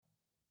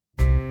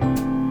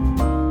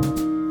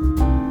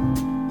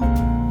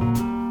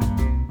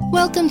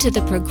Welcome to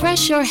the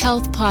Progress Your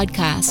Health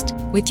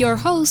podcast with your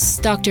hosts,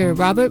 Dr.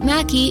 Robert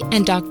Mackey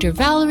and Dr.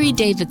 Valerie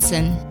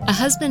Davidson, a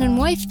husband and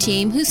wife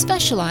team who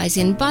specialize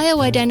in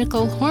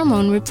bioidentical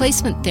hormone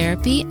replacement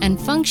therapy and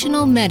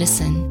functional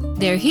medicine.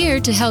 They're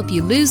here to help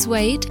you lose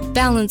weight,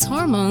 balance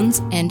hormones,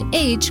 and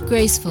age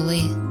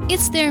gracefully.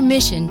 It's their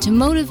mission to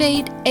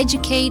motivate,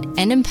 educate,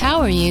 and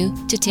empower you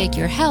to take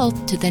your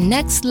health to the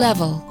next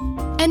level.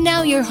 And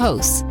now your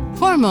hosts,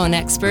 hormone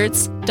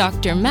experts,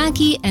 Dr.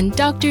 Mackey and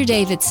Dr.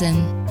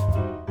 Davidson.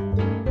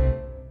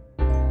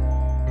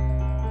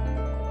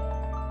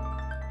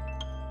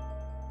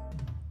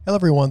 Hello,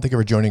 everyone. Thank you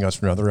for joining us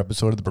for another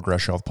episode of the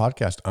Progress Your Health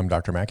podcast. I'm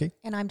Dr. Mackey.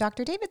 And I'm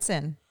Dr.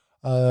 Davidson.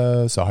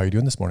 So how are you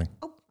doing this morning?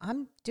 Oh,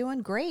 I'm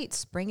doing great.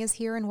 Spring is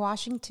here in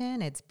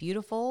Washington. It's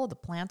beautiful. The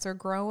plants are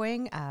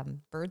growing.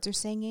 Birds are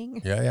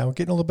singing. Yeah. We're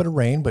getting a little bit of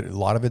rain, but a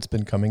lot of it's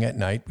been coming at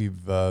night.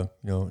 We've,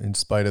 in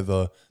spite of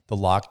the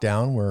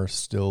lockdown, we're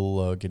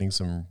still getting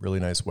some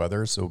really nice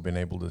weather. So we've been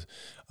able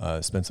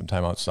to spend some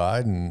time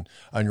outside. And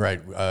you're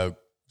right.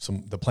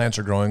 The plants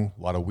are growing.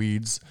 A lot of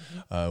weeds.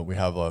 We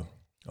have a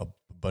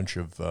bunch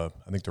of, I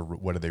think they're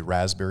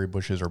raspberry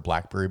bushes or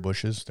blackberry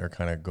bushes. They're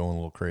kind of going a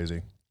little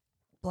crazy.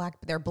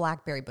 They're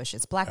blackberry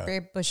bushes.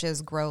 Blackberry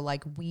bushes grow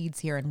like weeds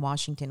here in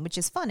Washington, which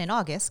is fun in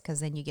August because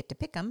then you get to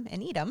pick them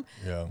and eat them.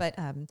 Yeah. But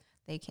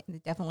they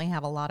definitely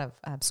have a lot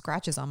of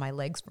scratches on my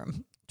legs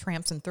from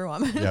tramping through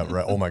them. Yeah,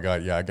 right. Oh my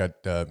God. Yeah, I got,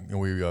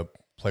 we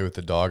play with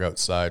the dog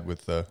outside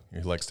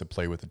he likes to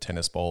play with a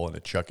tennis ball and to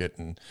chuck it.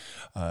 And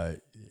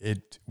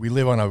we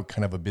live on a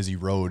kind of a busy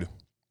road,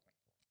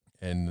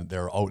 and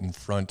they're out in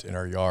front in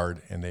our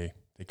yard, and they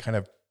kind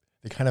of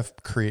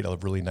create a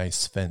really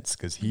nice fence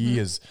because he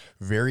is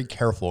very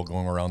careful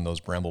going around those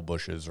bramble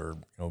bushes or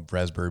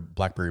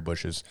blackberry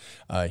bushes.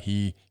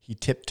 He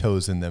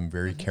tiptoes in them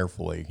very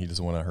carefully. He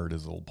doesn't want to hurt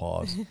his little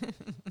paws.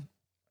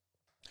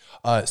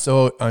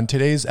 So on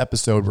today's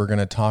episode, we're going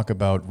to talk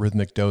about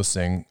rhythmic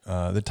dosing.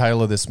 The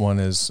title of this one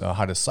is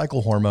How to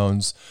Cycle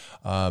Hormones,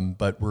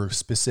 but we're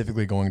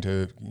specifically going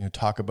to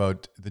talk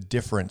about the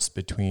difference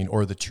between,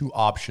 or the two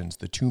options,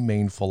 the two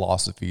main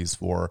philosophies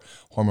for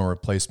hormone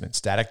replacement: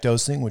 static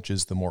dosing, which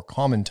is the more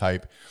common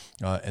type,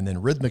 and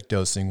then rhythmic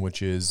dosing,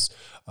 which is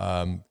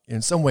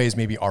in some ways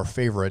maybe our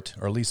favorite,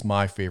 or at least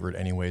my favorite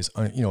anyways,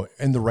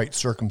 in the right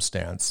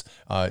circumstance.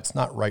 It's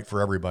not right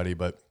for everybody,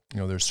 but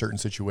there's certain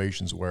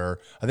situations where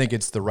I think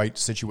it's the right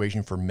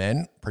situation for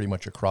men pretty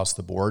much across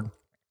the board.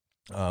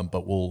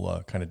 But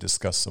we'll kind of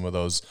discuss some of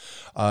those.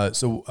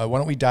 So why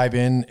don't we dive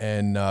in,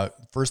 and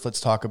first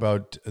let's talk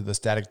about the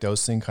static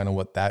dosing, kind of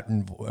what that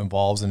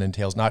involves and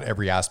entails, not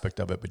every aspect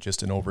of it, but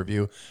just an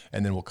overview.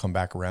 And then we'll come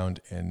back around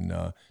and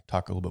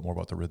talk a little bit more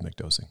about the rhythmic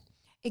dosing.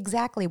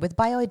 Exactly. With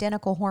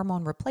bioidentical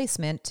hormone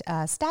replacement,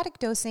 static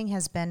dosing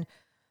has been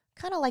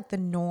kind of like the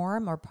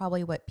norm, or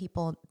probably what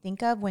people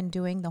think of when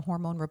doing the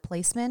hormone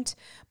replacement.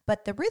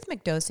 But the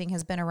rhythmic dosing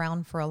has been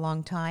around for a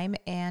long time,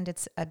 and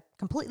it's a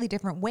completely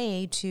different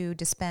way to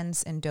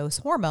dispense and dose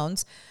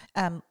hormones.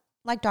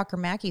 Like Dr.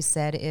 Mackey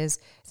said, it's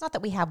not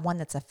that we have one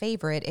that's a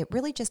favorite. It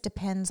really just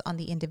depends on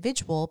the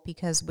individual,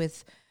 because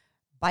with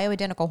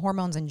bioidentical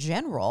hormones in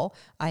general,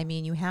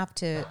 you have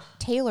to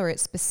tailor it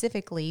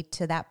specifically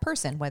to that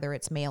person, whether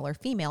it's male or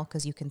female,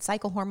 because you can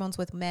cycle hormones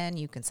with men,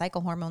 you can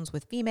cycle hormones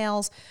with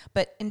females.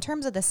 But in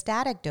terms of the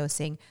static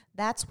dosing,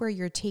 that's where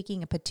you're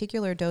taking a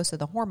particular dose of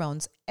the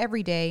hormones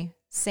every day,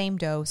 same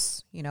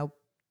dose,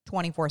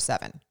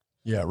 24/7.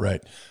 Yeah,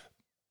 right.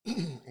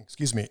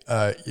 Excuse me.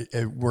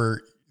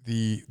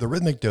 The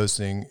rhythmic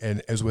dosing,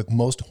 and as with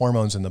most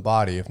hormones in the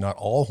body, if not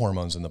all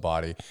hormones in the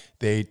body,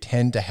 they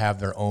tend to have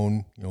their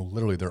own,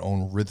 literally their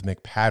own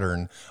rhythmic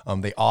pattern.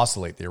 They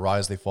oscillate. They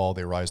rise, they fall,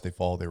 they rise, they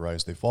fall, they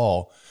rise, they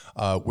fall.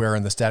 Where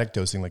in the static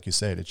dosing, like you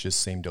said, it's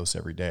just same dose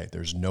every day.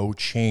 There's no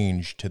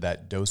change to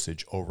that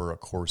dosage over a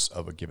course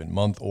of a given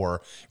month,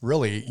 or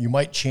really you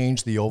might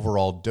change the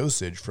overall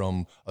dosage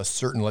from a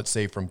certain, let's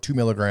say from 2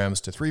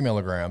 milligrams to 3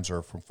 milligrams,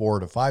 or from 4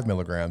 to 5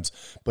 milligrams,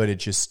 but it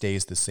just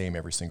stays the same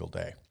every single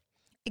day.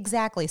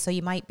 Exactly. So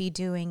you might be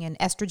doing an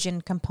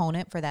estrogen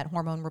component for that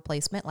hormone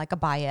replacement, like a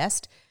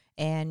Biest,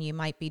 and you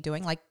might be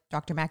doing, like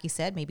Dr. Mackey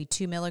said, maybe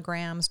 2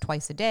 milligrams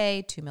twice a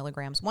day, 2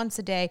 milligrams once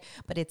a day,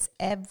 but it's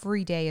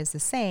every day is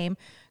the same.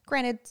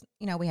 Granted,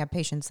 we have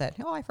patients that,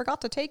 I forgot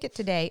to take it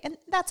today, and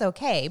that's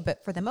okay.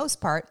 But for the most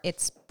part,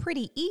 it's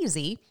pretty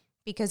easy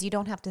because you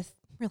don't have to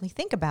really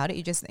think about it.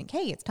 You just think,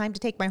 hey, it's time to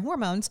take my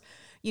hormones.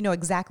 You know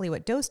exactly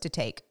what dose to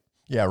take.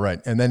 Yeah, right.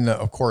 And then,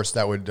 of course,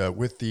 that would,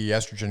 with the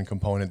estrogen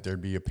component, there'd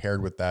be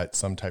paired with that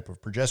some type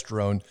of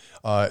progesterone.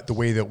 The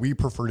way that we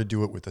prefer to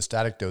do it with the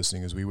static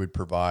dosing is we would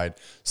provide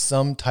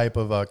some type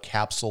of a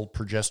capsule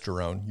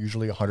progesterone,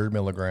 usually 100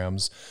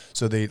 milligrams.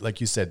 So they,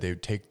 like you said, they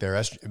would take their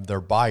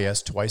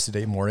Biest twice a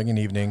day, morning and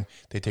evening.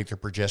 They take their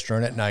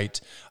progesterone at night,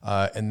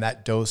 and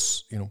that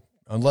dose,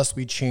 unless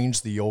we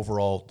change the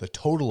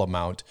total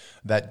amount,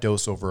 that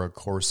dose over a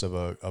course of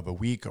a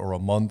week or a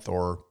month,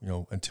 or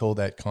until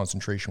that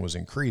concentration was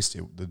increased,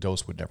 the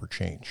dose would never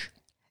change.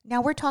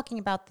 Now we're talking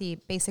about the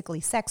basically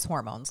sex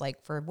hormones.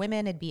 Like for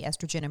women, it'd be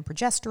estrogen and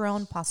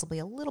progesterone, possibly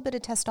a little bit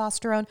of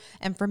testosterone.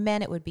 And for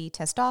men, it would be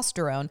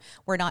testosterone.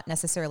 We're not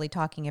necessarily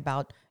talking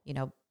about,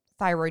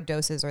 thyroid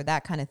doses or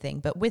that kind of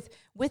thing. But with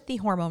the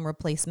hormone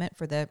replacement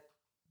for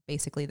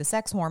basically the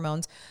sex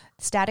hormones,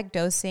 static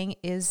dosing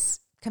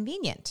is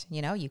convenient.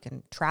 You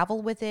can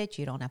travel with it.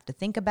 You don't have to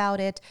think about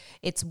it.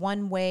 It's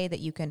one way that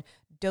you can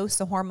dose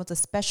the hormones,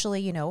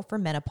 especially, for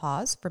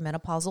menopause, for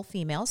menopausal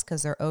females,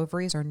 because their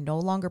ovaries are no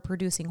longer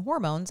producing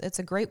hormones. It's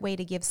a great way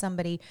to give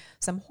somebody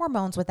some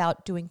hormones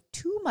without doing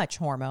too much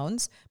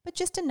hormones, but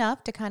just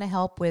enough to kind of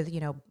help with,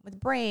 with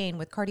brain,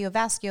 with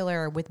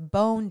cardiovascular, with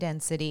bone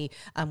density,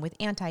 with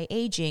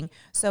anti-aging.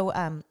 So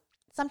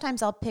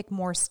sometimes I'll pick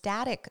more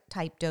static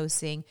type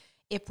dosing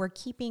if we're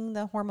keeping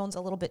the hormones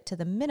a little bit to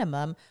the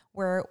minimum,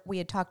 where we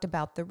had talked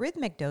about the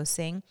rhythmic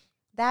dosing.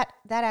 That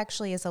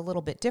actually is a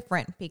little bit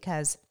different,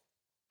 because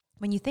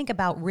when you think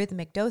about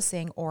rhythmic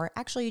dosing, or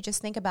actually you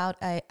just think about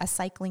a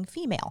cycling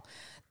female,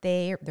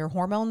 their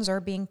hormones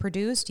are being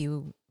produced.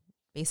 You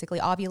basically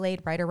ovulate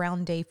right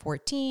around day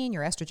 14.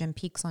 Your estrogen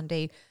peaks on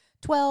day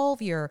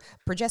 12. Your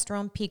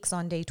progesterone peaks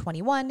on day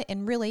 21.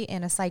 And really,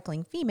 in a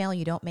cycling female,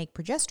 you don't make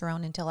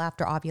progesterone until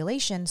after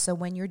ovulation. So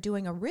when you're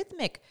doing a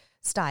rhythmic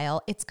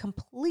style, it's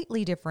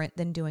completely different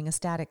than doing a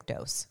static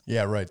dose.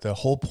 Yeah, right. The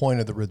whole point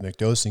of the rhythmic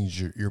dosing is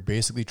you're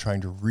basically trying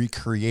to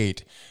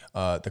recreate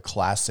the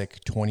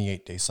classic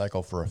 28-day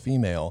cycle for a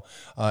female.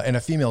 And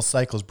a female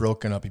cycle is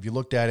broken up. If you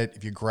looked at it,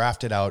 if you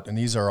graphed it out, and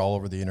these are all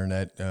over the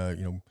internet,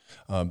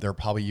 they're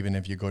probably, even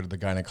if you go to the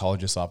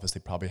gynecologist's office, they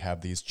probably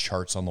have these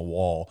charts on the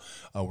wall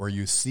where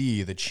you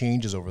see the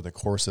changes over the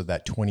course of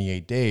that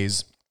 28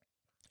 days.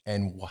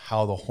 And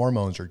how the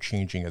hormones are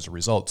changing as a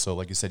result. So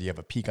like you said, you have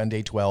a peak on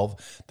day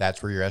 12.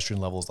 That's where your estrogen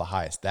level is the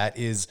highest. That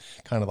is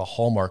kind of the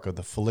hallmark of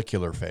the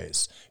follicular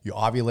phase. You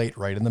ovulate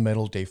right in the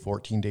middle, day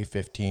 14, day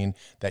 15.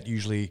 That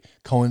usually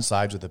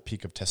coincides with a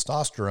peak of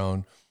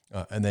testosterone.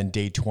 And then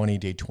day 20,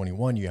 day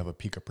 21, you have a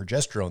peak of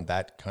progesterone.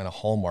 That kind of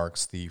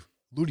hallmarks the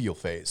luteal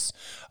phase.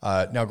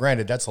 Now,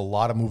 granted, that's a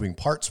lot of moving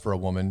parts for a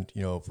woman,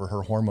 for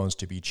her hormones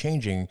to be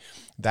changing.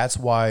 That's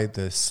why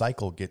the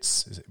cycle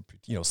gets,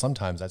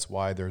 sometimes that's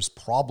why there's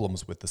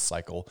problems with the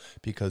cycle,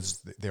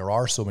 because there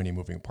are so many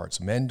moving parts.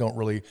 Men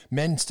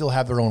still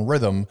have their own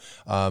rhythm,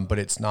 but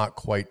it's not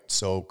quite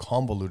so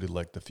convoluted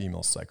like the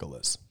female cycle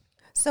is.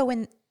 So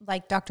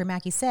like Dr.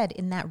 Mackey said,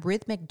 in that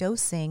rhythmic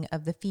dosing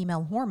of the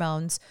female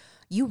hormones,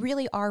 you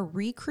really are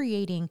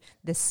recreating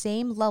the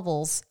same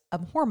levels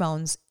of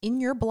hormones in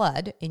your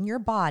blood, in your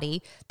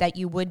body, that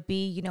you would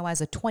be,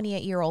 as a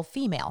 28-year-old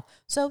female.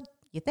 So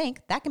you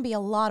think that can be a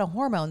lot of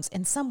hormones,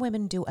 and some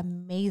women do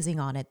amazing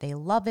on it. They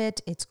love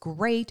it. It's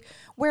great.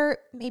 Where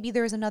maybe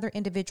there's another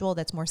individual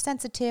that's more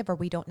sensitive, or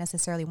we don't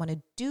necessarily want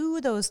to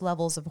do those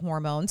levels of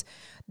hormones.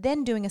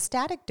 Then doing a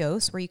static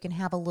dose where you can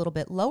have a little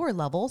bit lower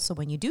level. So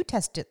when you do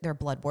test their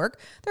blood work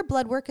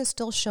is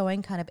still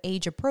showing kind of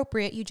age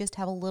appropriate. You just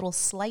have a little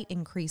slight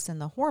increase in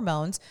the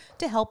hormones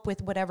to help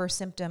with whatever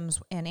symptoms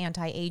and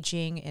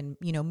anti-aging and,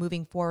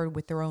 moving forward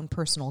with their own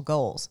personal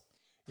goals.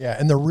 Yeah,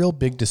 and the real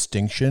big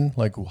distinction,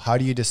 like how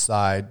do you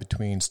decide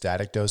between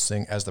static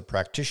dosing as the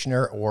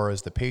practitioner or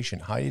as the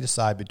patient? How do you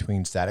decide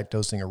between static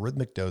dosing or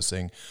rhythmic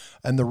dosing?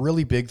 And the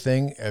really big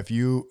thing,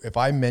 if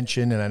I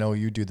mention, and I know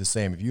you do the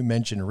same, if you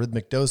mention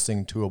rhythmic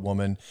dosing to a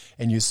woman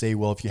and you say,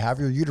 well, if you have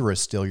your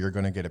uterus still, you're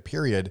going to get a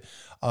period,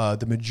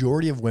 the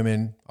majority of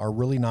women are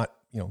really not,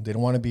 they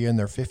don't want to be in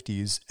their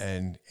 50s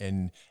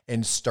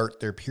and start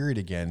their period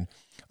again.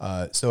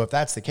 So if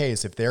that's the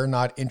case, if they're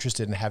not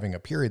interested in having a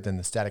period, then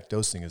the static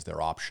dosing is their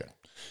option.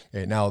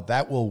 Okay, now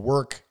that will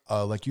work,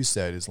 like you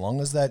said, as long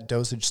as that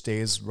dosage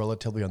stays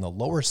relatively on the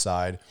lower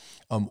side,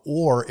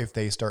 or if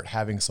they start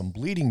having some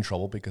bleeding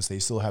trouble because they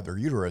still have their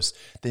uterus,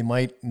 it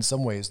might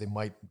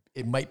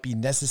be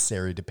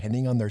necessary,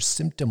 depending on their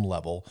symptom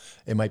level,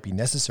 it might be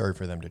necessary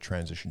for them to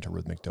transition to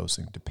rhythmic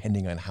dosing,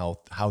 depending on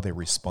how they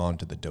respond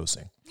to the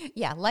dosing.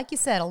 Yeah, like you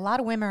said, a lot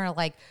of women are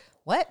like,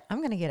 what? I'm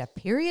going to get a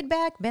period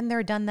back? Been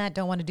there, done that,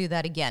 don't want to do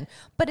that again.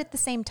 But at the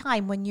same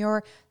time, when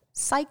you're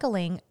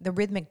cycling the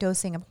rhythmic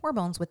dosing of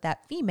hormones with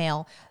that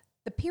female,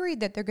 the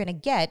period that they're going to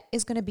get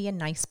is going to be a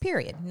nice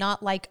period.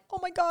 Not like, oh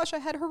my gosh, I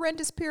had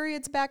horrendous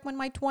periods back when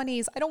my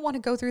 20s. I don't want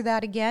to go through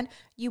that again.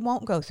 You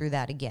won't go through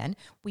that again.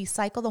 We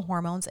cycle the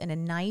hormones in a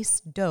nice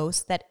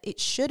dose that it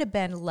should have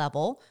been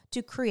level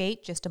to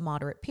create just a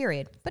moderate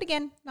period. But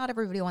again, not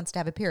everybody wants to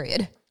have a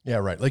period. Yeah,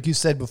 right. Like you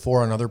said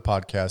before on other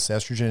podcasts,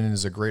 estrogen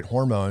is a great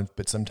hormone,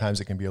 but sometimes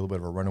it can be a little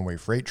bit of a runaway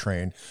freight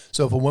train.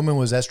 So if a woman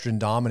was estrogen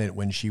dominant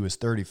when she was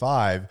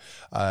 35,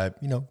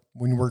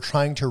 when we're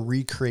trying to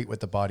recreate what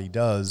the body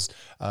does,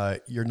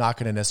 you're not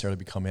going to necessarily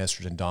become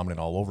estrogen dominant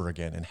all over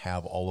again and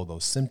have all of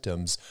those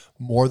symptoms.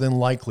 More than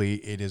likely,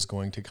 it is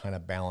going to kind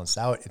of balance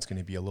out. It's going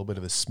to be a little bit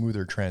of a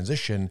smoother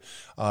transition.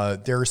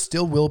 There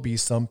still will be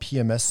some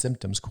PMS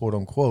symptoms, quote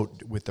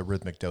unquote, with the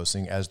rhythmic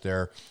dosing, as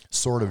there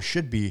sort of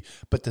should be,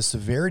 but the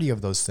severity severity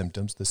of those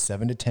symptoms, the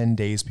 7 to 10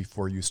 days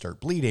before you start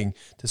bleeding,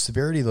 the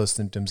severity of those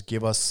symptoms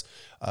give us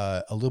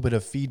a little bit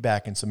of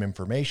feedback and some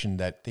information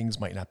that things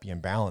might not be in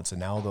balance. And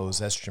now those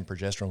estrogen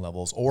progesterone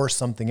levels or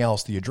something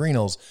else, the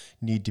adrenals,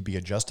 need to be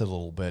adjusted a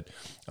little bit,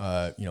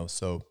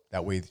 so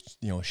that way,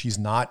 she's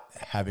not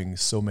having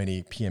so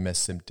many PMS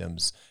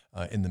symptoms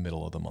in the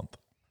middle of the month.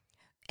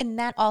 And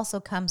that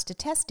also comes to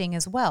testing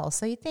as well.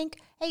 So you think,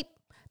 hey,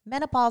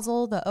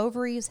 menopausal, the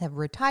ovaries have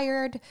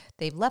retired,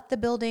 they've left the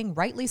building,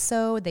 rightly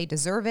so, they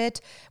deserve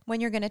it. When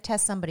you're going to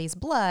test somebody's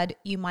blood,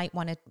 you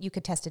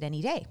could test it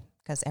any day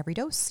because every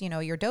dose,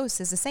 your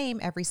dose is the same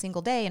every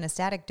single day in a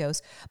static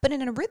dose. But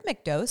in an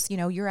arrhythmic dose,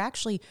 you're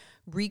actually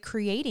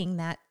recreating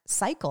that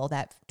cycle,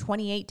 that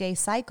 28-day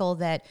cycle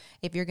that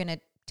if you're going to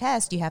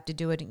test, you have to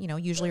do it,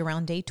 usually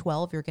around day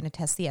 12, you're going to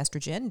test the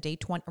estrogen,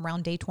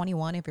 around day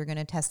 21, if you're going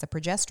to test the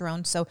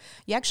progesterone. So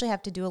you actually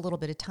have to do a little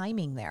bit of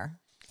timing there.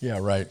 Yeah,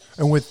 right.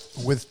 And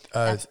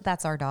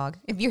that's our dog.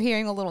 If you're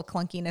hearing a little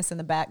clunkiness in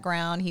the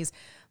background, he's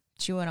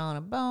chewing on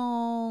a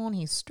bone,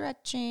 he's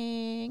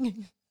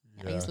stretching,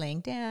 he's laying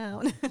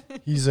down.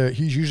 He's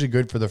usually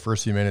good for the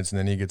first few minutes, and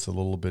then he gets a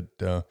little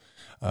bit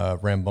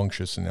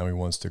rambunctious, and now he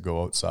wants to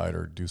go outside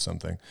or do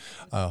something.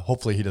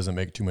 Hopefully, he doesn't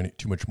make too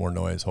much more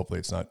noise. Hopefully,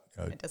 it's not.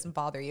 It doesn't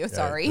bother you.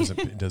 Sorry,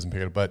 it doesn't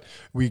pick it up. But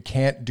we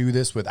can't do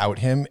this without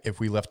him. If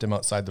we left him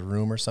outside the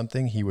room or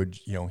something, he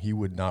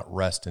would not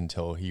rest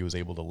until he was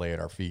able to lay at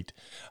our feet.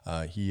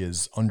 He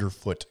is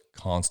underfoot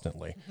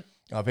constantly.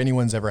 If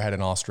anyone's ever had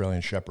an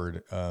Australian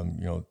Shepherd,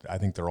 I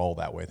think they're all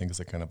that way. I think it's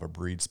a kind of a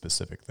breed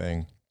specific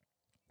thing.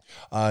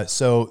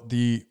 So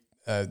the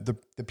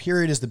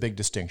period is the big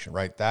distinction,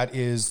 right? That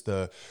is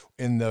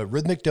in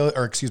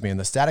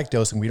the static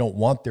dosing, we don't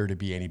want there to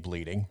be any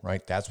bleeding,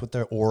 right? That's what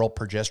the oral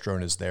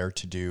progesterone is there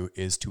to do,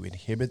 is to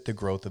inhibit the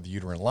growth of the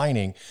uterine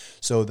lining.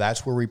 So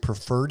that's where we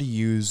prefer to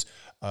use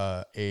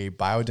a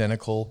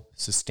bioidentical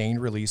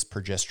sustained release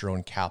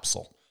progesterone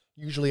capsule.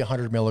 Usually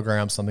 100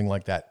 milligrams, something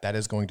like that. That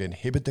is going to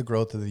inhibit the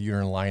growth of the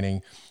uterine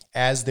lining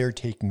as they're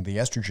taking the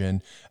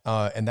estrogen.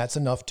 And that's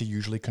enough to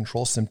usually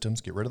control symptoms,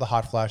 get rid of the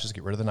hot flashes,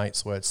 get rid of the night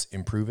sweats,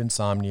 improve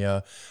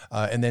insomnia.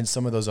 And then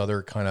some of those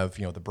other kind of,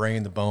 the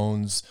brain, the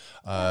bones.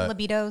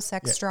 Libido,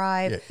 sex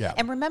drive. Yeah.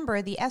 And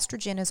remember, the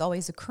estrogen is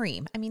always a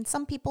cream. I mean,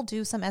 some people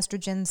do some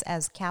estrogens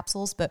as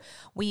capsules, but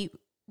we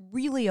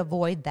really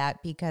avoid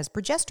that because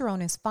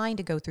progesterone is fine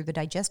to go through the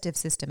digestive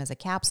system as a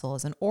capsule,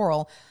 as an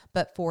oral,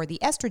 but for the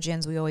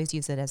estrogens, we always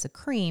use it as a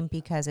cream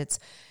because it's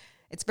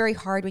very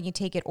hard when you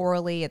take it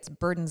orally. It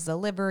burdens the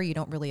liver. You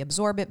don't really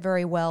absorb it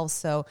very well.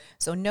 So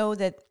know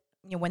that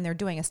when they're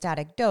doing a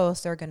static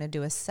dose, they're going to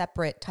do a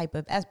separate type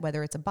of,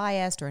 whether it's a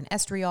biest or an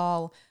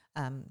estriol.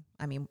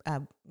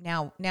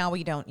 Now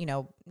we don't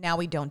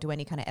do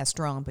any kind of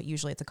estrone, but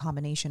usually it's a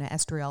combination of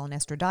estriol and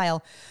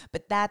estradiol.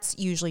 But that's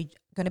usually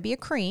going to be a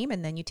cream,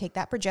 and then you take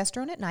that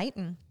progesterone at night,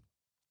 and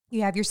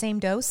you have your same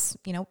dose,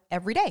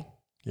 every day.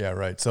 Yeah,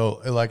 right.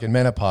 So like in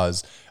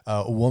menopause,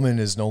 a woman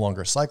is no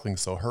longer cycling,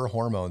 so her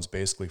hormones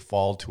basically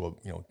fall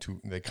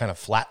they kind of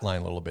flatline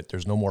a little bit.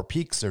 There's no more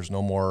peaks, there's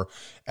no more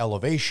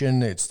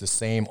elevation. It's the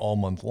same all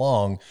month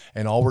long,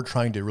 and all we're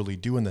trying to really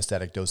do in the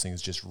static dosing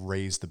is just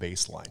raise the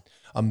baseline.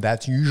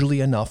 That's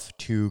usually enough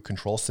to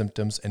control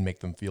symptoms and make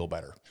them feel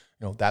better.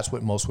 That's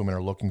what most women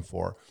are looking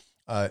for.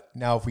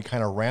 Now, if we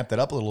kind of ramp that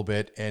up a little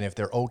bit, and if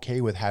they're okay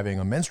with having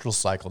a menstrual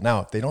cycle, now,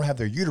 if they don't have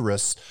their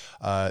uterus,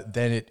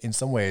 then in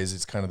some ways,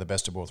 it's kind of the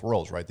best of both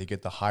worlds, right? They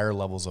get the higher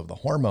levels of the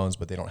hormones,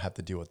 but they don't have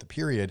to deal with the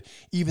period,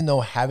 even though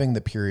having the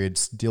period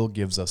still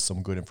gives us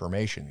some good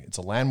information. It's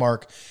a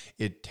landmark.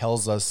 It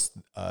tells us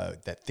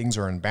that things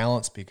are in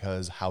balance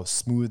because how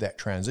smooth that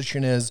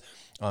transition is.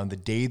 On the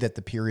day that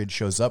the period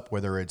shows up,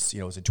 whether it's,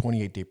 it's a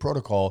 28-day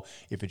protocol,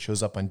 if it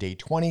shows up on day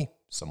 20,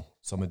 some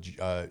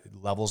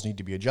levels need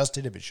to be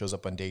adjusted. If it shows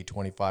up on day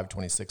 25,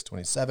 26,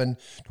 27,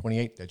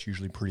 28, that's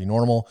usually pretty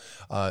normal.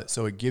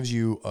 So it gives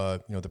you,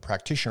 the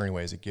practitioner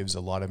anyways, it gives a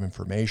lot of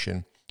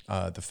information.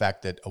 The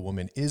fact that a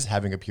woman is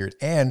having a period,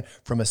 and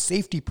from a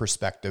safety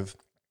perspective,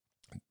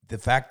 the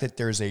fact that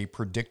there's a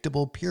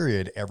predictable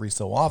period every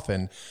so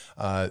often,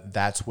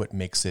 that's what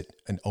makes it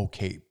an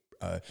okay.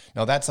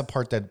 Now that's a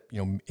part that,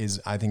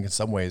 is, I think in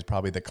some ways,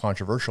 probably the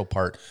controversial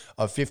part.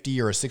 A 50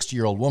 or a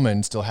 60-year-old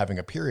woman still having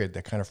a period,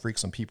 that kind of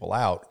freaks some people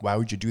out. Why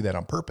would you do that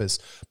on purpose?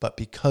 But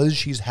because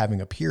she's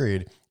having a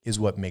period is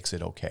what makes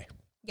it okay.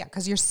 Yeah,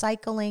 because you're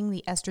cycling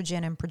the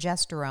estrogen and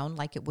progesterone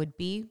like it would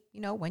be,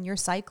 when you're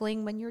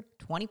cycling when you're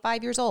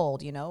 25 years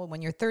old,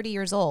 when you're 30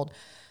 years old.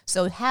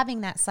 So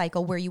having that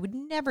cycle where you would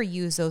never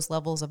use those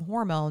levels of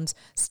hormones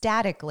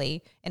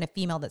statically in a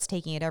female that's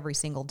taking it every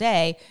single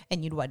day,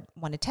 and you'd want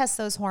to test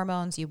those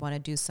hormones, you want to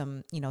do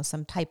some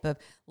type of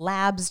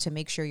labs to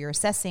make sure you're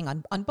assessing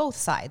on both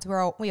sides.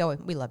 We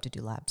love to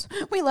do labs.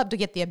 We love to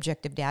get the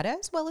objective data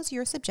as well as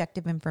your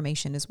subjective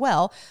information as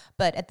well.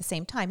 But at the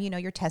same time,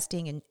 you're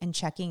testing and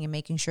checking and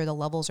making sure the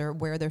levels are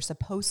where they're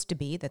supposed to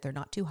be, that they're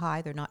not too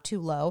high, they're not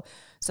too low.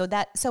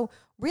 So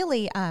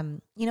really,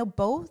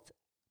 both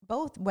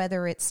both,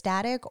 whether it's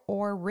static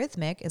or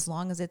rhythmic, as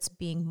long as it's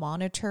being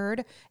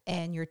monitored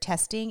and you're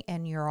testing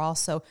and you're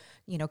also,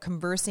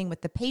 conversing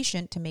with the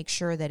patient to make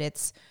sure that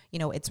it's,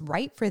 it's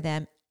right for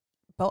them.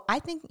 But I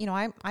think,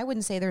 I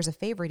wouldn't say there's a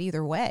favorite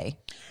either way.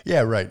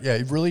 Yeah, right. Yeah,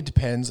 it really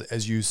depends,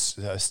 as you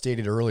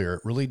stated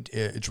earlier.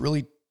 It's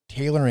really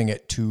tailoring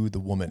it to the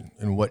woman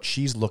and what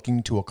she's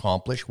looking to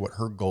accomplish, what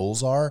her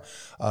goals are,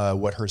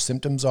 what her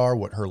symptoms are,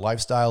 what her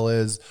lifestyle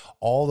is.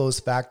 All those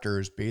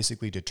factors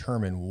basically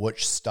determine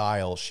which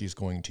style she's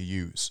going to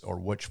use, or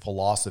which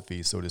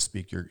philosophy, so to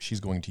speak, she's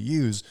going to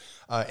use,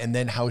 and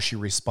then how she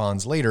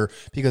responds later.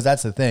 Because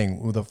that's the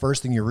thing. The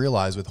first thing you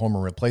realize with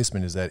hormone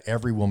replacement is that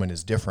every woman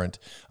is different.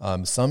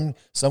 Some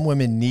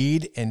women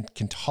need and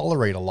can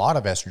tolerate a lot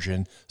of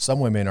estrogen. Some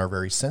women are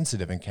very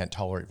sensitive and can't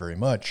tolerate very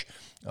much.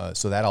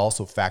 So that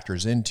also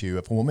factors into,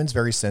 if a woman's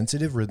very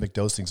sensitive, rhythmic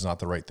dosing is not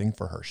the right thing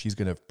for her. She's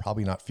going to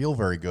probably not feel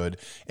very good,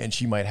 and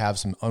she might have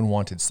some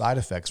unwanted side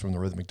effects from the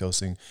rhythmic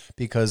dosing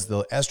because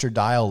the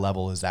estradiol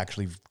level is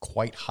actually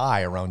quite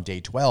high around day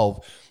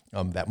 12.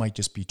 That might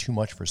just be too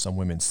much for some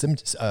women's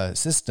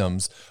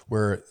systems,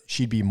 where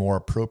she'd be more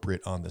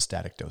appropriate on the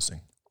static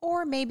dosing.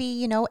 Or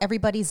maybe,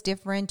 everybody's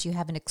different. You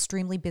have an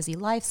extremely busy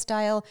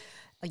lifestyle.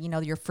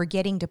 You're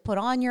forgetting to put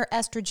on your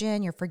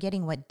estrogen. You're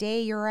forgetting what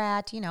day you're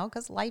at,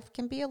 because life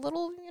can be a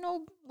little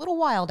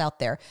wild out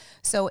there.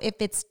 So if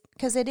it's,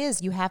 because it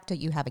is, you have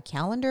a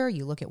calendar.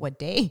 You look at what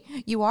day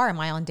you are. Am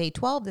I on day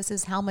 12? This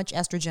is how much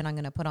estrogen I'm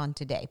going to put on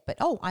today. But,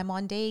 I'm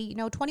on day,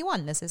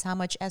 21. This is how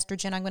much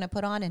estrogen I'm going to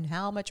put on and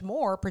how much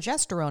more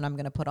progesterone I'm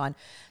going to put on.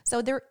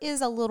 So there is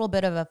a little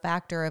bit of a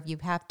factor of you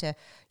have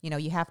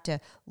to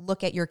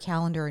look at your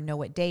calendar and know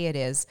what day it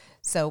is.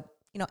 So,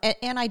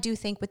 and I do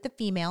think with the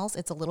females,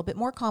 it's a little bit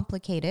more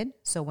complicated.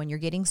 So when you're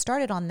getting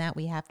started on that,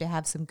 we have to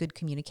have some good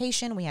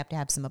communication. We have to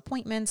have some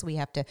appointments. We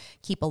have to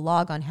keep a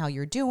log on how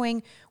you're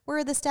doing,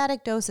 where the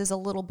static dose is a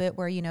little bit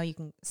where, you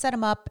can set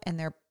them up and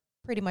they're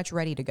pretty much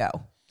ready to go.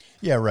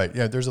 Yeah, right.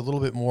 Yeah, there's a little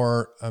bit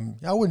more,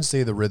 I wouldn't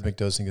say the rhythmic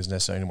dosing is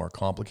necessarily more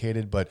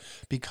complicated, but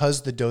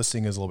because the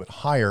dosing is a little bit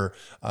higher,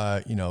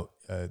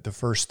 the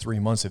first 3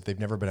 months, if they've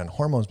never been on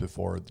hormones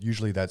before,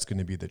 usually that's going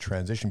to be the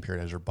transition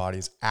period as their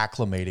body's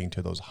acclimating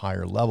to those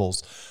higher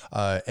levels.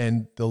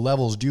 And the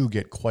levels do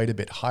get quite a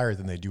bit higher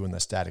than they do in the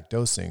static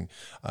dosing,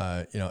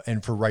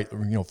 and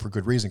for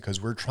good reason,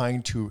 because we're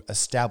trying to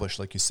establish,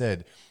 like you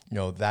said,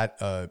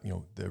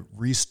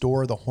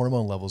 restore the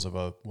hormone levels of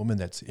a woman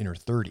that's in her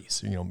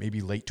 30s,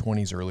 maybe late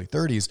 20s, early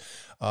 30s.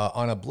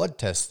 On a blood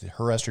test,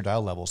 her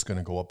estradiol level is going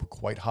to go up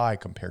quite high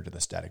compared to the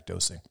static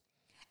dosing.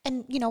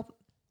 And,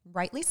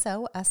 rightly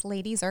so, us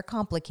ladies are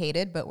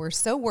complicated, but we're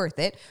so worth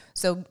it.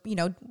 So,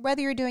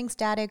 whether you're doing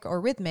static or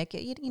rhythmic,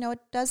 it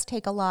does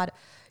take a lot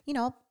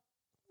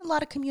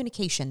of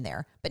communication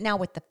there. But now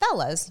with the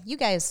fellas, you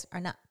guys are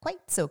not quite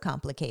so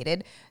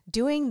complicated.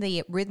 Doing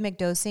the rhythmic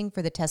dosing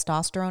for the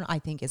testosterone, I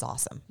think, is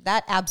awesome.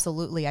 That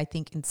absolutely, I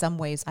think in some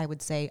ways, I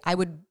would say I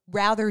would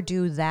rather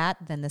do that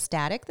than the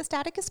static. The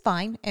static is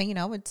fine,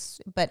 and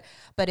but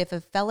if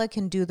a fella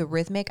can do the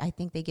rhythmic, I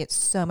think they get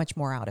so much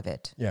more out of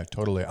it. Yeah,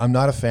 totally. I'm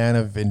not a fan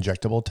of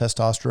injectable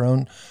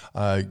testosterone.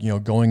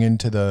 Going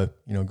into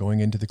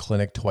the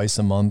clinic twice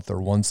a month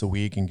or once a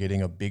week and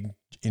getting a big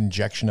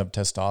injection of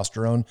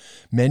testosterone.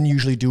 Men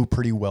usually do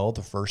pretty well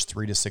the first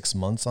 3 to 6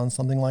 months on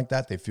something like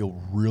that. They feel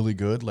really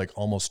good, like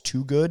almost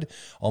too good,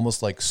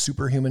 almost like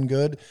superhuman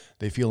good.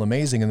 They feel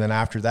amazing. And then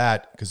after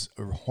that, because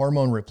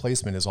hormone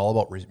replacement is all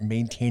about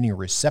maintaining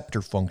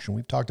receptor function.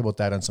 We've talked about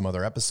that on some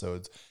other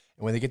episodes.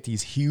 And when they get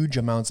these huge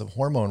amounts of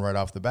hormone right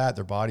off the bat,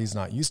 their body's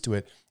not used to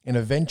it. And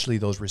eventually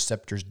those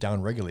receptors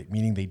downregulate,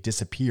 meaning they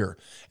disappear.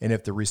 And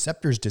if the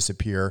receptors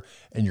disappear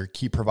and you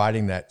keep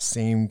providing that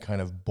same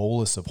kind of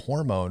bolus of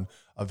hormone,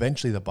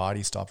 eventually the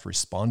body stops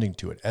responding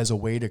to it as a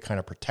way to kind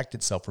of protect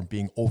itself from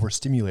being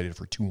overstimulated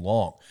for too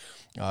long.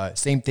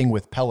 Same thing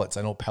with pellets.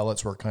 I know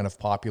pellets were kind of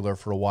popular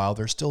for a while.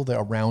 They're still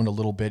around a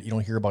little bit. You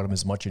don't hear about them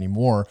as much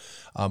anymore.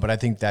 But I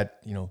think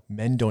that,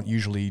 men don't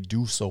usually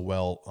do so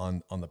well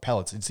on the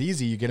pellets. It's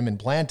easy. You get them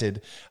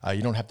implanted.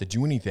 You don't have to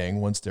do anything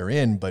once they're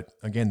in. But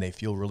again, they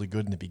feel really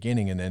good in the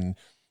beginning, and then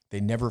they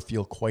never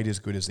feel quite as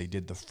good as they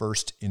did the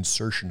first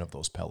insertion of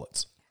those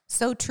pellets.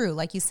 So true.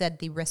 Like you said,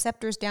 the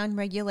receptors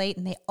downregulate,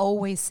 and they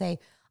always say,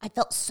 I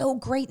felt so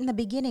great in the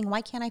beginning.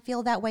 Why can't I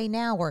feel that way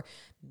now? Or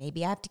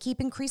maybe I have to keep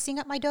increasing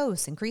up my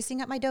dose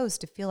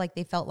to feel like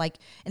they felt like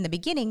in the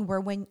beginning, where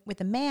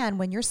with a man,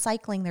 when you're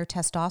cycling their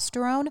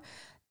testosterone,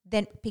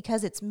 then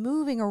because it's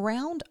moving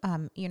around,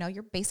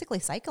 you're basically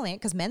cycling it,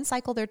 because men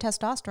cycle their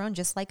testosterone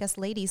just like us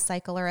ladies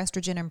cycle our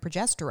estrogen and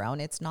progesterone.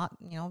 It's not,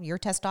 your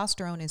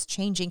testosterone is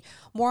changing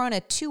more on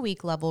a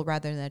 2-week level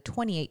rather than a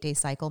 28-day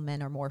cycle.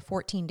 Men are more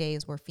 14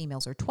 days, where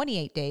females are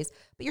 28 days,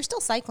 but you're still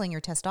cycling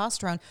your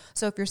testosterone.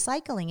 So if you're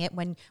cycling it,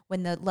 when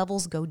the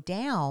levels go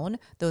down,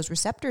 those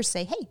receptors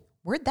say, hey,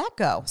 where'd that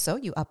go? So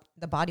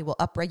the body will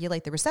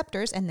upregulate the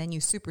receptors, and then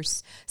you super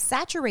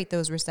saturate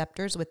those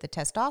receptors with the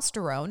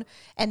testosterone,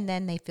 and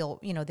then they feel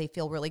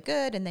really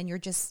good. And then you're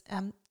just,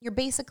 you're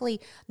basically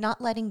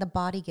not letting the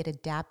body get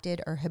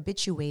adapted or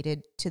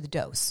habituated to the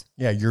dose.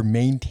 Yeah, you're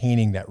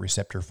maintaining that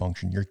receptor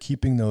function. You're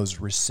keeping those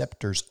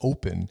receptors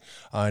open.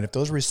 And if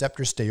those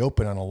receptors stay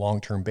open on a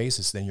long-term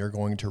basis, then you're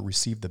going to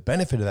receive the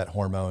benefit of that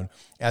hormone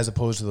as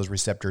opposed to those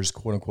receptors,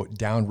 quote unquote,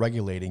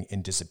 down-regulating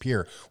and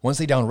disappear. Once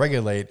they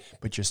down-regulate,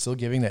 but you're still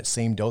giving that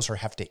same dose or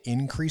have to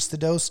increase the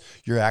dose,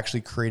 you're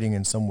actually creating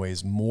in some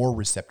ways more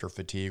receptor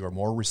fatigue or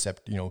more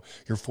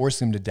you're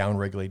forcing them to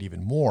down-regulate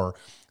even more.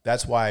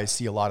 That's why I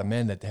see a lot of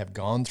men that have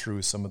gone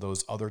through some of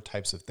those other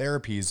types of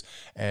therapies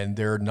and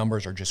their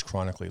numbers are just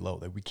chronically low.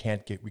 That we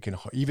can,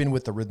 even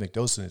with the rhythmic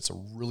dosing, it's a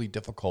really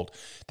difficult.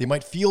 They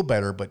might feel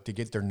better, but to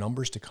get their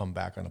numbers to come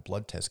back on a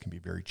blood test can be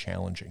very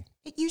challenging.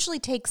 It usually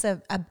takes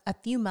a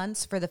few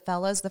months for the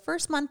fellas. The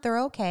first month they're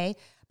okay,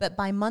 but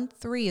by month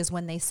 3 is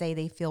when they say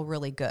they feel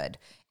really good.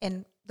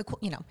 And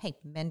hey,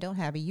 men don't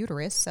have a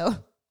uterus, so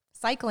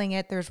cycling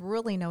it, there's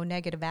really no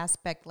negative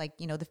aspect. Like,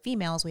 the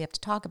females, we have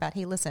to talk about,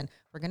 hey, listen,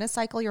 we're going to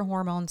cycle your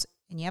hormones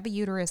and you have a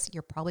uterus,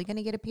 you're probably going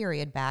to get a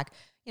period back.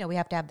 We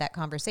have to have that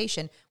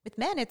conversation. With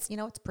men, it's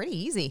pretty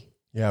easy.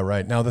 Yeah,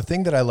 right. Now, the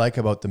thing that I like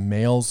about the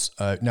males,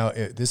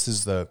 this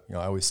is I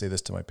always say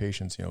this to my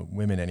patients,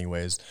 women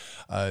anyways,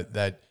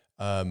 that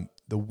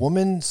the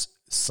woman's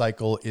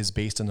cycle is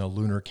based on the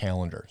lunar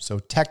calendar. So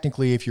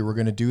technically, if you were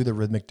going to do the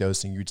rhythmic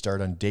dosing, you'd start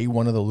on day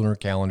 1 of the lunar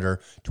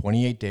calendar,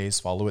 28 days,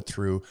 follow it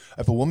through.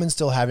 If a woman's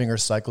still having her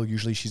cycle,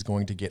 usually she's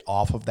going to get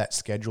off of that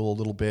schedule a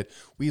little bit.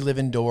 We live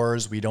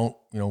indoors. We don't,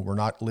 we're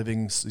not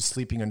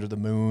sleeping under the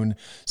moon.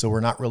 So we're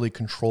not really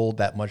controlled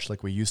that much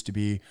like we used to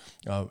be.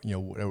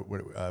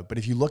 But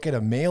if you look at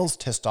a male's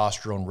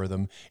testosterone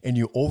rhythm and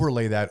you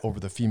overlay that over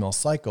the female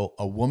cycle,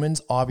 a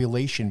woman's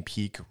ovulation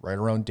peak right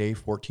around day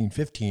 14,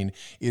 15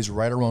 is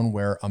right around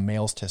where a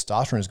male's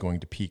testosterone is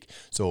going to peak.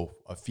 So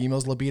a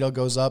female's libido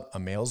goes up, a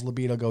male's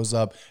libido goes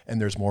up, and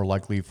there's more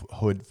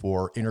likelihood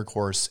for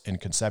intercourse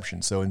and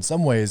conception. So in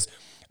some ways,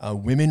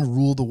 women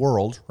rule the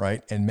world,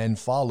 right? And men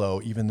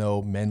follow, even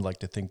though men like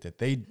to think that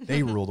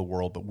they rule the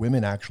world, but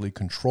women actually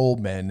control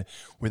men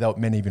without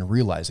men even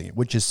realizing it,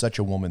 which is such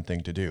a woman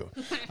thing to do.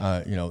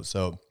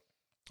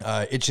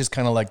 It's just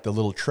kind of like the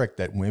little trick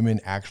that women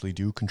actually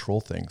do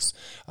control things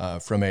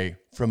from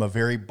a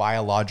very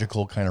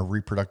biological kind of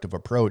reproductive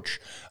approach.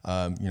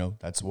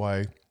 That's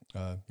why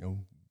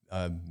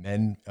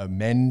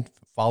men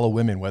follow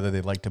women, whether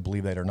they like to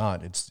believe that or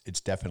not.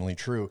 It's definitely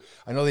true.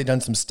 I know they've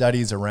done some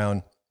studies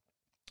around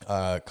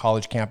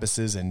college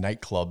campuses and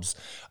nightclubs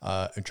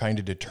and trying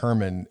to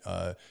determine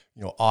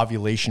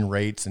ovulation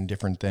rates and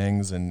different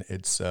things, and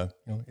it's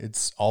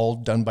all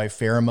done by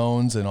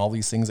pheromones and all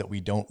these things that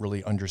we don't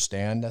really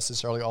understand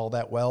necessarily all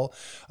that well,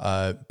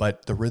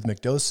 but the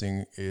rhythmic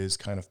dosing is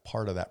kind of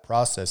part of that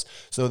process.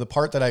 So the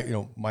part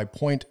that my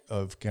point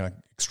of kind of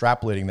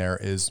extrapolating there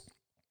is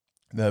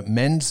the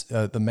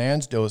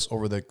man's dose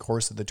over the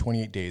course of the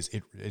 28 days,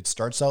 it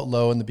starts out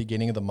low in the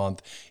beginning of the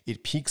month,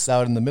 it peaks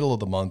out in the middle of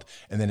the month,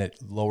 and then it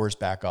lowers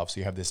back off. So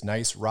you have this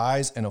nice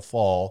rise and a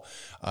fall.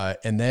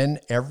 And then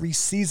every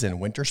season,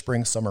 winter,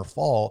 spring, summer,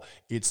 fall,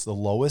 it's the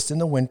lowest in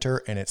the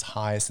winter and it's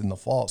highest in the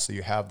fall. So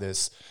you have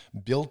this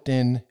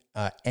built-in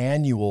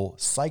annual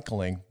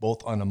cycling,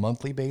 both on a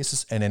monthly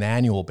basis and an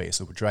annual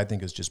basis, which I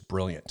think is just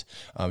brilliant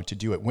to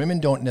do it. Women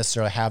don't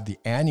necessarily have the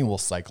annual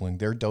cycling.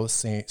 Their dose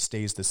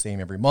stays the same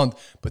every month,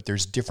 but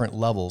there's different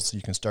levels.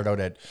 You can start out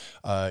at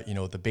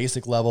the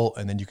basic level,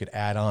 and then you could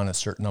add on a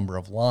certain number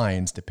of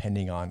lines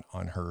depending on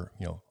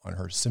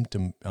her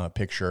symptom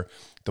picture.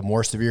 The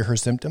more severe her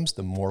symptoms,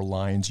 the more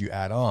lines you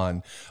add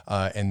on,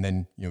 and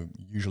then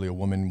usually a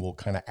woman will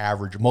kind of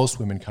average. Most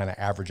women kind of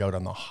average out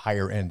on the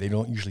higher end. They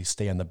don't usually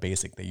stay on the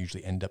basic. They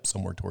usually end up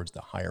somewhere towards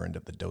the higher end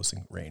of the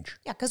dosing range.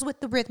 Yeah, because with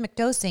the rhythmic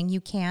dosing, you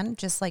can,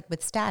 just like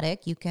with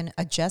static, you can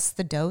adjust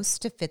the dose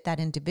to fit that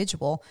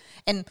individual.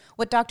 And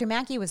what Dr.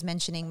 Mackey was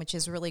mentioning, which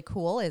is really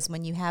cool, is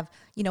when you have,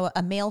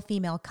 a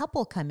male-female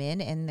couple come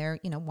in and they're,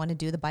 want to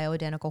do the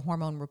bioidentical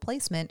hormone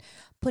replacement,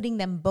 putting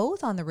them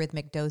both on the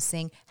rhythmic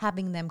dosing,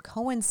 having them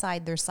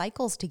coincide their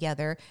cycles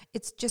together,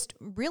 it's just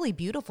really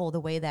beautiful the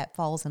way that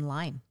falls in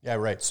line. Yeah,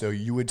 right. So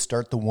you would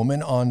start the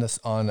woman on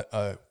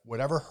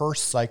whatever her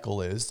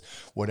cycle is,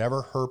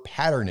 whatever her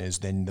pattern is,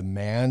 then the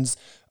man's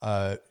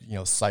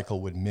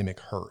cycle would mimic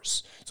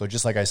hers. So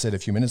just like I said a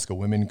few minutes ago,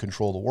 women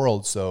control the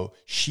world. So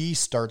she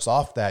starts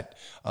off that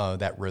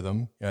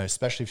rhythm,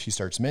 especially if she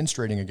starts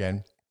menstruating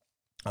again.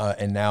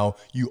 And now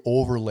you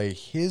overlay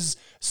his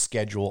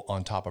schedule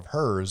on top of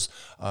hers,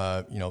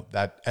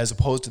 that as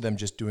opposed to them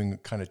just doing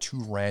kind of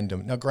two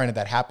random. Now, granted,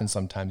 that happens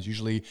sometimes.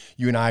 Usually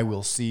you and I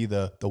will see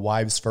the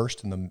wives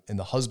first and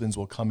the husbands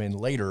will come in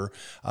later.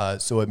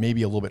 So it may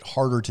be a little bit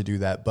harder to do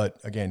that.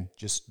 But again,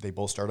 just they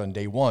both start on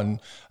day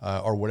 1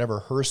 or whatever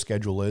her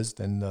schedule is,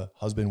 then the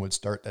husband would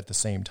start at the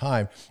same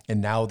time.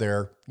 And now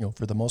they're,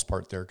 for the most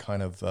part, they're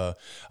kind of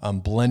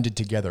blended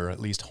together, at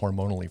least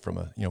hormonally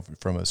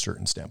from a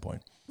certain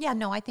standpoint. Yeah,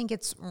 no, I think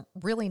it's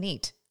really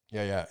neat.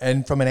 Yeah.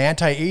 And from an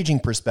anti-aging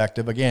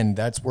perspective, again,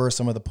 that's where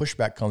some of the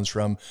pushback comes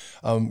from.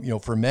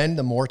 For men,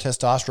 the more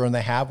testosterone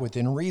they have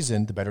within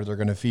reason, the better they're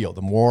going to feel.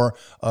 The more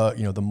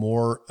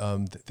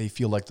they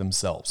feel like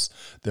themselves.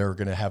 They're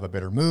going to have a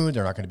better mood.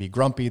 They're not going to be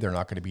grumpy. They're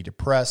not going to be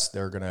depressed.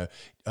 They're going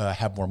to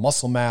have more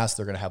muscle mass.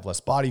 They're going to have less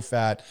body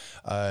fat.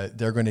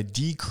 They're going to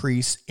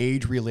decrease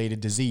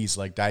age-related disease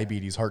like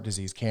diabetes, heart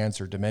disease,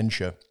 cancer,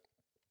 dementia.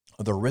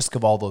 The risk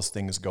of all those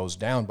things goes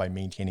down by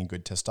maintaining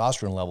good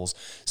testosterone levels.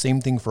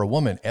 Same thing for a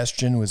woman.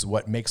 Estrogen is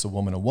what makes a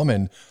woman a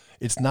woman.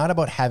 It's not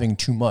about having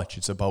too much.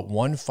 It's about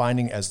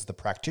finding, as the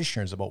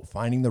practitioner, it's about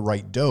finding the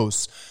right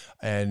dose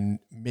and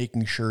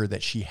making sure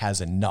that she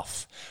has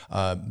enough.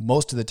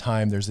 Most of the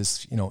time there's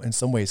this, in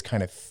some ways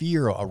kind of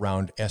fear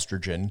around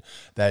estrogen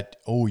that,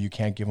 you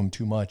can't give them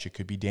too much. It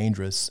could be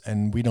dangerous.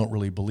 And we don't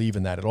really believe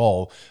in that at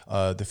all.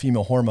 The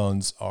female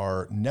hormones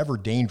are never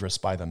dangerous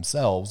by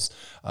themselves.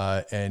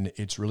 And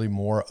it's really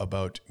more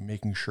about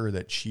making sure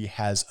that she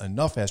has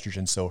enough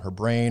estrogen. So her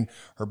brain,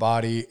 her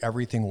body,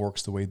 everything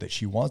works the way that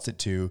she wants it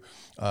to,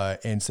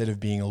 instead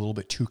of being a little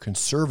bit too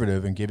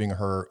conservative and giving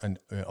her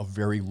a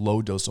very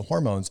low dose of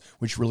hormones,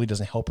 which really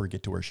doesn't help her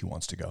get to where she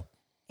wants to go.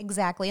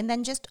 Exactly. And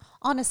then just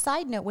on a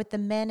side note with the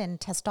men and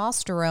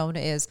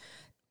testosterone is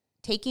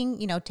taking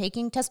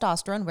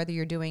testosterone, whether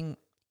you're doing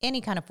any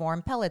kind of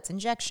form, pellets,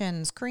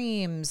 injections,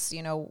 creams,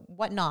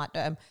 whatnot,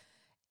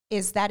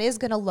 is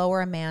going to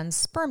lower a man's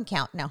sperm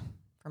count. Now,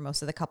 for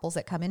most of the couples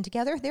that come in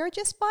together, they're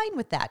just fine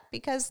with that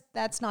because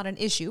that's not an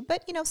issue.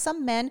 But,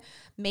 some men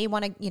may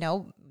want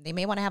to, they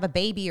may want to have a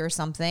baby or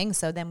something.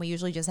 So then we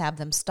usually just have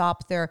them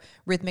stop their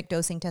rhythmic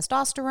dosing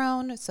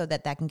testosterone so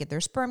that can get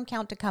their sperm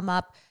count to come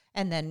up.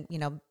 And then,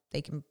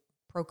 they can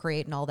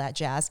procreate and all that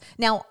jazz.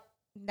 Now,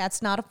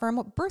 that's not a form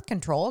of birth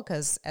control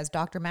because, as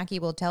Dr. Mackey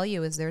will tell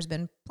you, there's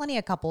been plenty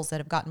of couples that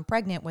have gotten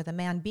pregnant with a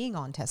man being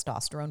on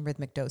testosterone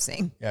rhythmic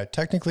dosing. Yeah,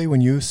 technically,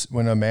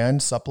 when a man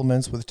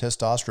supplements with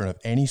testosterone of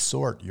any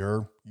sort,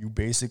 you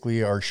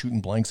basically are shooting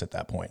blanks at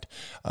that point.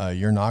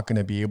 You're not going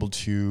to be able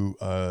to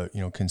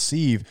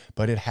conceive,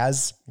 but it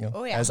has,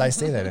 as I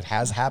say that, it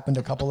has happened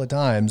a couple of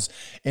times,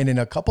 and in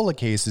a couple of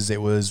cases,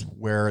 it was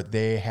where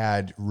they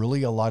had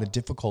really a lot of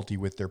difficulty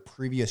with their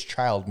previous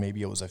child.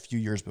 Maybe it was a few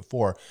years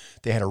before.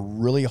 They had a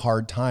really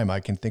hard time. I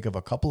can think of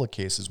a couple of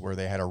cases where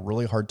they had a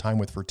really hard time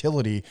with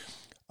fertility.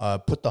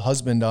 Put the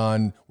husband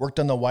on, worked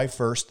on the wife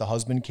first. The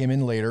husband came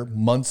in later,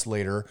 months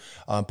later,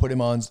 put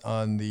him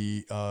on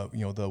the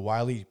the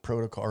Wiley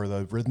protocol or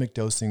the rhythmic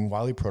dosing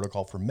Wiley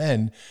protocol for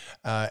men,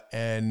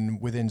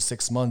 and within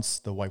 6 months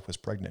the wife was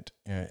pregnant,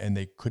 and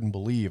they couldn't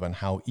believe on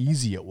how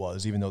easy it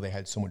was, even though they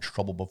had so much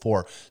trouble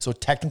before. So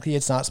technically,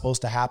 it's not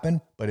supposed to happen,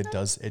 but it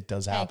does. It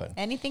does happen.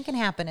 Anything can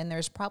happen, and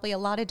there's probably a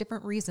lot of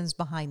different reasons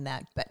behind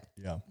that. But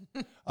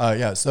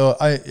yeah. So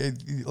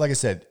like I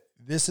said.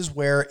 This is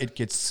where it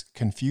gets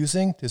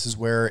confusing. This is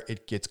where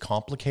it gets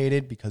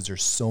complicated because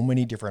there's so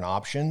many different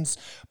options.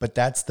 But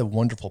that's the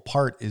wonderful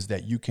part, is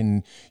that you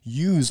can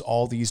use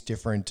all these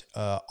different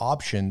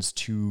options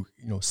to,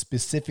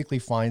 specifically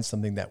find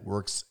something that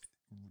works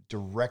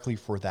directly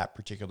for that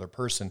particular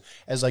person.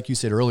 As like you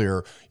said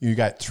earlier, you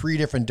got 3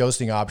 different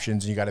dosing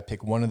options and you got to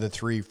pick one of the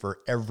 3 for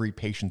every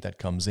patient that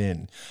comes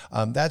in.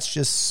 That's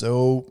just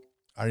so...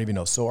 I don't even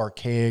know, so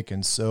archaic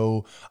and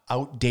so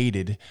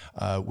outdated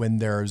when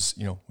there's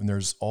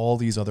all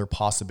these other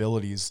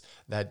possibilities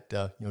that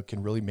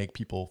can really make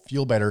people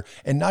feel better,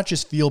 and not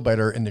just feel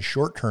better in the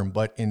short term,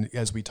 but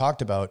as we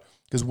talked about,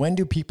 because when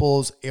do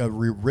people's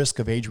risk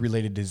of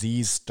age-related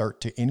disease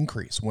start to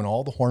increase? When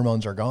all the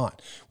hormones are gone.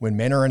 When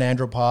men are in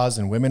andropause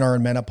and women are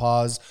in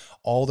menopause,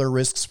 all their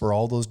risks for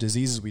all those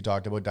diseases we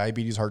talked about,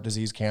 diabetes, heart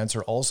disease,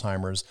 cancer,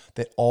 Alzheimer's,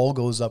 that all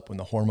goes up when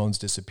the hormones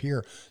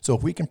disappear. So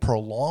if we can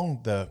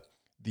prolong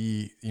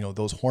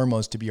those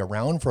hormones to be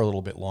around for a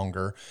little bit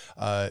longer,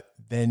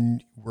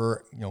 then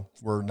we're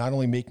not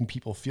only making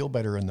people feel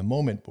better in the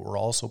moment, but we're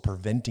also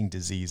preventing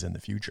disease in the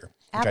future.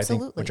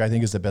 Absolutely. Which I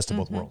think is the best of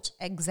both worlds.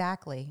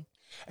 Exactly.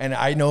 And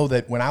I know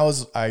that when I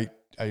was, I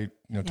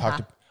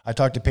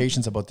talked to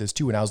patients about this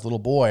too. When I was a little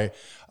boy,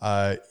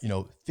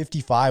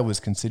 55 was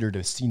considered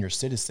a senior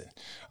citizen.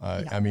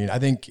 I mean, I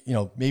think,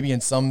 maybe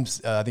in some,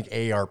 I think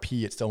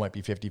AARP, it still might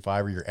be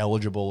 55 or you're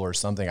eligible or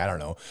something. I don't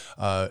know.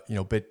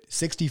 But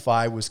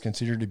 65 was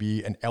considered to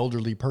be an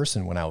elderly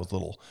person when I was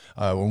little,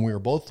 when we were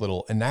both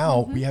little. And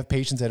now we have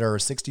patients that are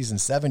 60s and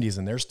 70s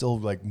and they're still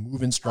like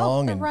moving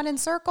strong. They're and running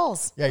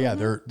circles. Yeah.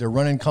 They're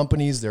running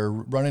companies, they're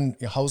running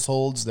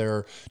households,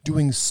 they're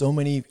doing so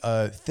many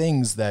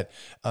things that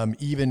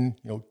even,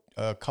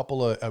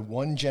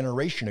 one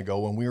generation ago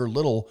when we were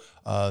little,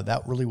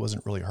 that really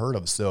wasn't really heard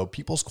of. So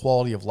people's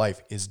quality of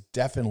life is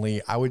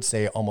definitely, I would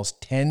say,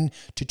 almost 10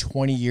 to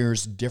 20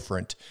 years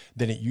different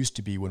than it used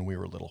to be when we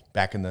were little,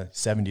 back in the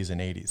 70s and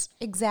 80s.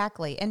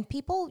 Exactly. And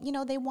people,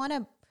 they want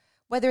to,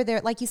 whether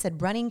they're, like you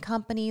said, running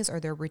companies or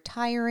they're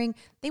retiring,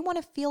 they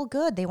want to feel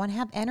good. They want to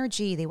have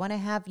energy. They want to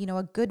have,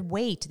 a good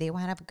weight. They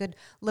want to have a good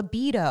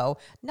libido,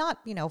 not,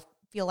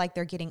 feel like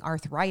they're getting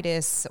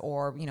arthritis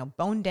or,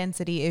 bone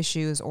density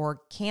issues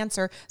or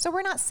cancer. So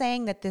we're not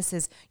saying that this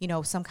is,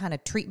 some kind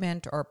of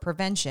treatment or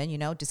prevention,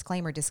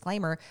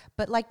 disclaimer.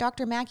 But like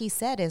Dr. Mackey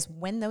said, is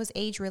when those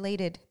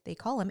they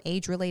call them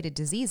age-related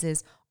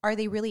diseases, are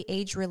they really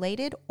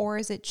age-related, or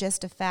is it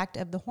just a fact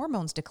of the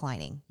hormones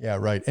declining? Yeah,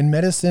 right. In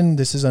medicine,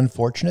 this is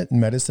unfortunate. In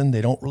medicine,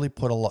 they don't really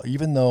put a lot,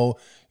 even though,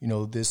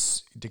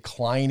 this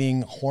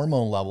declining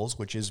hormone levels,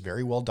 which is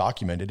very well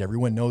documented,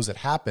 everyone knows it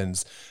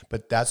happens,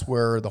 but that's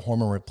where the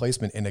hormone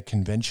replacement in a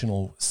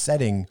conventional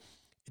setting,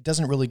 it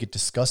doesn't really get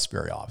discussed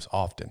very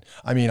often.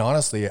 I mean,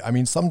 honestly,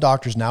 some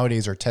doctors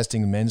nowadays are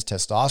testing men's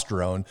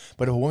testosterone,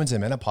 but if a woman's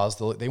in menopause,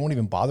 they won't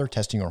even bother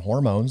testing her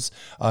hormones.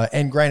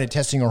 And granted,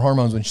 testing her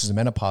hormones when she's in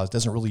menopause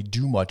doesn't really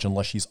do much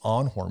unless she's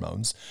on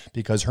hormones,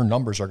 because her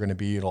numbers are going to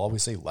be, it'll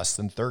always say less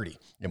than 30.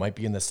 It might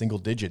be in the single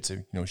digits.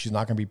 She's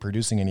not going to be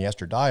producing any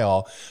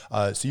estradiol.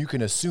 So you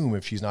can assume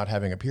if she's not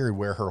having a period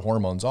where her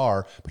hormones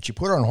are, but you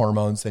put her on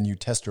hormones, then you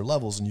test her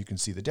levels and you can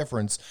see the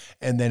difference.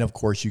 And then of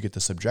course you get the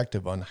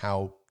subjective on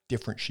how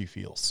different she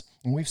feels.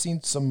 And we've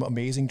seen some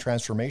amazing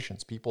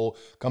transformations. People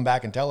come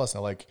back and tell us,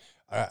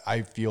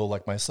 I feel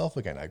like myself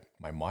again.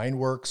 My mind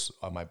works.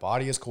 My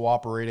body is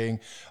cooperating.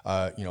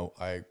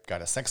 I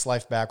got a sex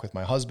life back with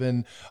my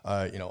husband.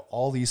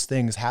 All these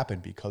things happen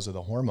because of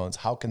the hormones.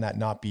 How can that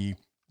not be,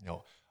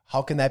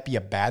 how can that be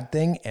a bad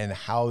thing? And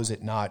how is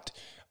it not,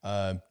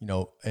 an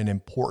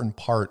important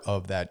part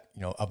of that,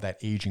 of that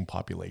aging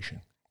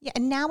population? Yeah.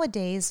 And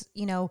nowadays,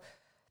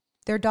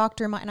 their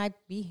doctor, and I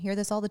hear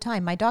this all the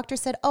time. My doctor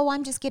said, "Oh,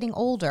 I'm just getting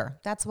older.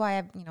 That's why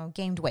I've,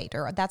 gained weight,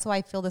 or that's why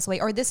I feel this way,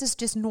 or this is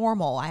just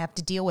normal. I have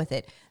to deal with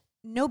it."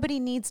 Nobody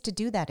needs to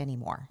do that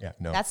anymore. Yeah,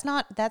 no. That's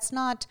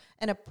not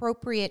an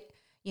appropriate,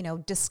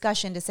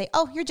 discussion to say,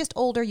 "Oh, you're just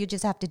older. You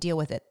just have to deal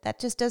with it." That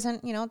just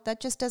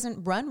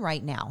doesn't run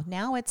right now.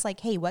 Now it's like,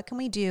 hey, what can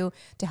we do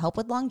to help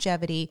with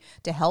longevity,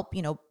 to help,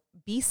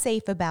 be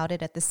safe about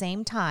it at the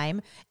same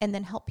time, and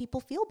then help people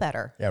feel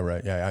better. Yeah,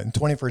 right. Yeah. In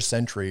 21st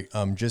century,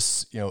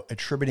 just,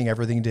 attributing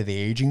everything to the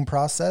aging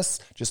process,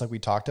 just like we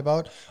talked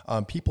about,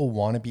 people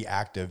want to be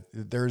active.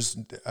 There's,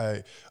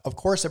 of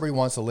course, everybody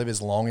wants to live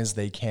as long as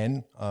they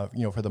can,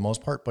 for the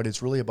most part, but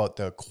it's really about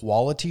the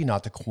quality,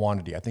 not the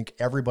quantity. I think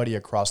everybody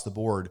across the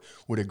board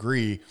would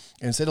agree.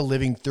 Instead of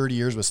living 30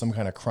 years with some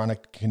kind of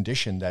chronic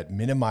condition that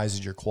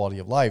minimizes your quality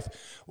of life,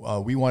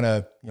 we want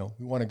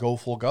to go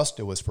full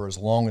gusto for as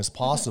long as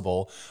possible.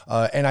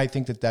 And I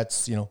think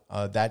that's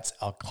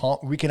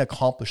we can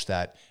accomplish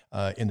that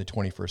in the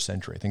 21st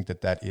century. I think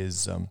that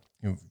is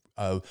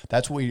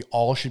that's what we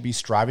all should be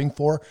striving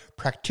for.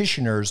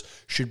 Practitioners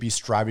should be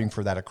striving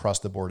for that across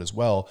the board as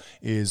well,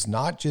 is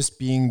not just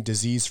being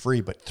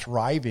disease-free, but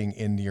thriving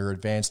in your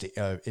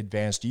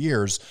advanced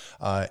years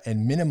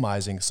and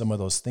minimizing some of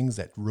those things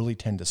that really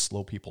tend to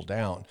slow people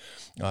down.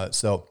 I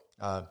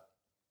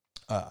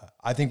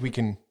think we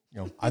can...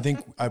 I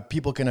think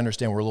people can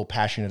understand we're a little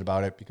passionate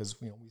about it because,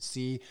 we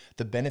see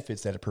the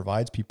benefits that it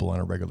provides people on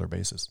a regular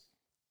basis.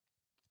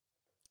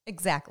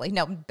 Exactly.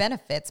 No,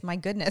 benefits, my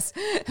goodness,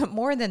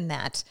 more than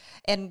that.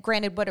 And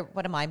granted,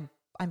 what am I?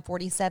 I'm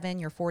 47,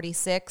 you're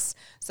 46.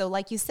 So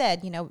like you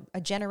said,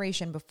 a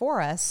generation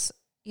before us,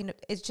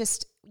 it's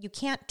just, you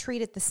can't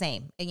treat it the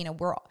same. And,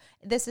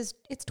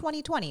 it's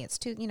 2020. It's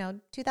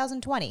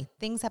 2020.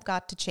 Things have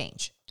got to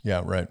change.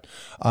 Yeah, right.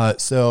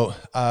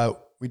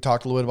 We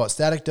talked a little bit about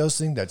static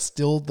dosing. That's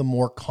still the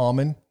more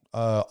common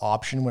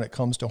option when it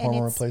comes to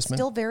hormone replacement.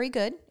 Still very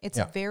good. It's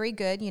very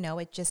good.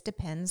 It just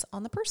depends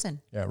on the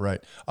person. Yeah,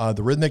 right.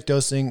 The rhythmic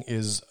dosing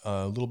is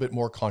a little bit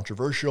more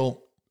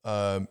controversial.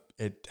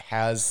 It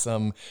has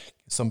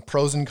some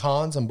pros and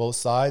cons on both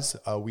sides.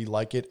 We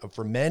like it.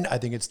 For men, I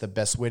think it's the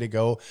best way to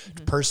go.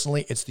 Mm-hmm.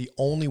 Personally, it's the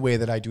only way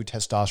that I do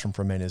testosterone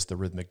for men is the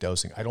rhythmic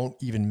dosing. I don't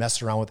even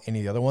mess around with any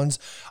of the other ones.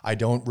 I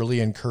don't really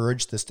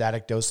encourage the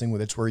static dosing.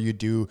 It's where you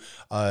do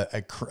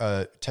a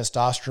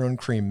testosterone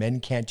cream. Men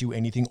can't do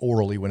anything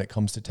orally when it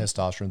comes to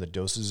testosterone. The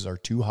doses are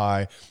too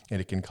high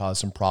and it can cause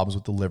some problems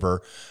with the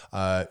liver.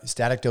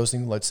 Static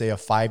dosing, let's say a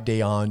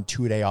 5-day on,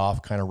 2-day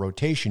off kind of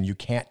rotation. You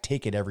can't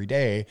take it every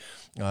day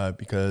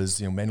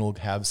because men will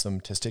have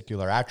some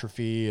testicular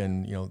atrophy,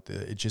 and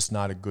it's just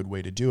not a good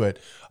way to do it.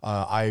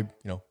 I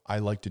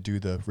like to do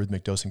the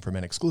rhythmic dosing for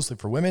men exclusively.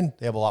 For women,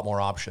 they have a lot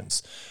more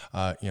options.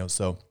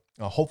 So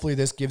hopefully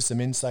this gives some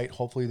insight.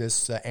 Hopefully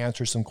this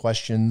answers some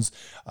questions,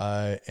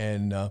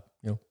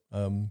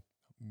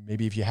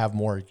 maybe if you have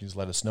more, you can just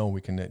let us know. We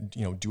can,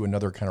 do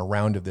another kind of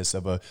round of this,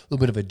 of a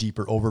little bit of a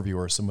deeper overview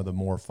or some of the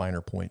more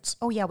finer points.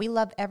 Oh yeah, we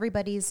love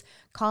everybody's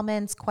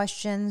comments,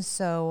 questions.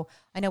 So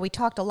I know we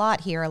talked a lot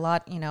here, and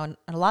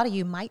a lot of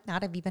you might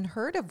not have even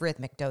heard of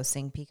rhythmic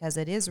dosing because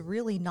it is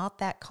really not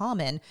that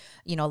common.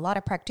 A lot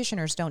of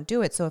practitioners don't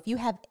do it. So if you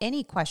have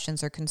any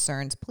questions or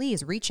concerns,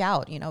 please reach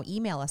out,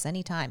 email us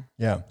anytime.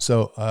 Yeah.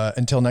 So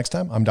until next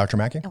time, I'm Dr.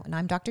 Mackey. Oh, and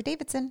I'm Dr.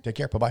 Davidson. Take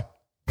care. Bye-bye.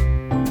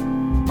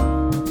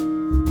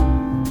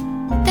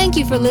 Thank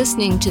you for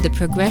listening to the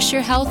Progress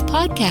Your Health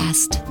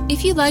podcast.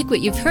 If you like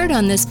what you've heard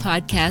on this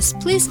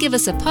podcast, please give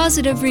us a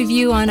positive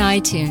review on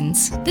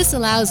iTunes. This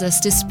allows us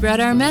to spread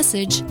our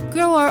message,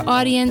 grow our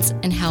audience,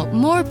 and help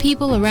more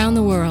people around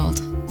the world.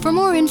 For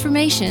more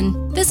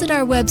information, visit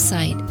our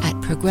website at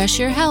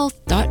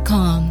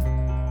progressyourhealth.com.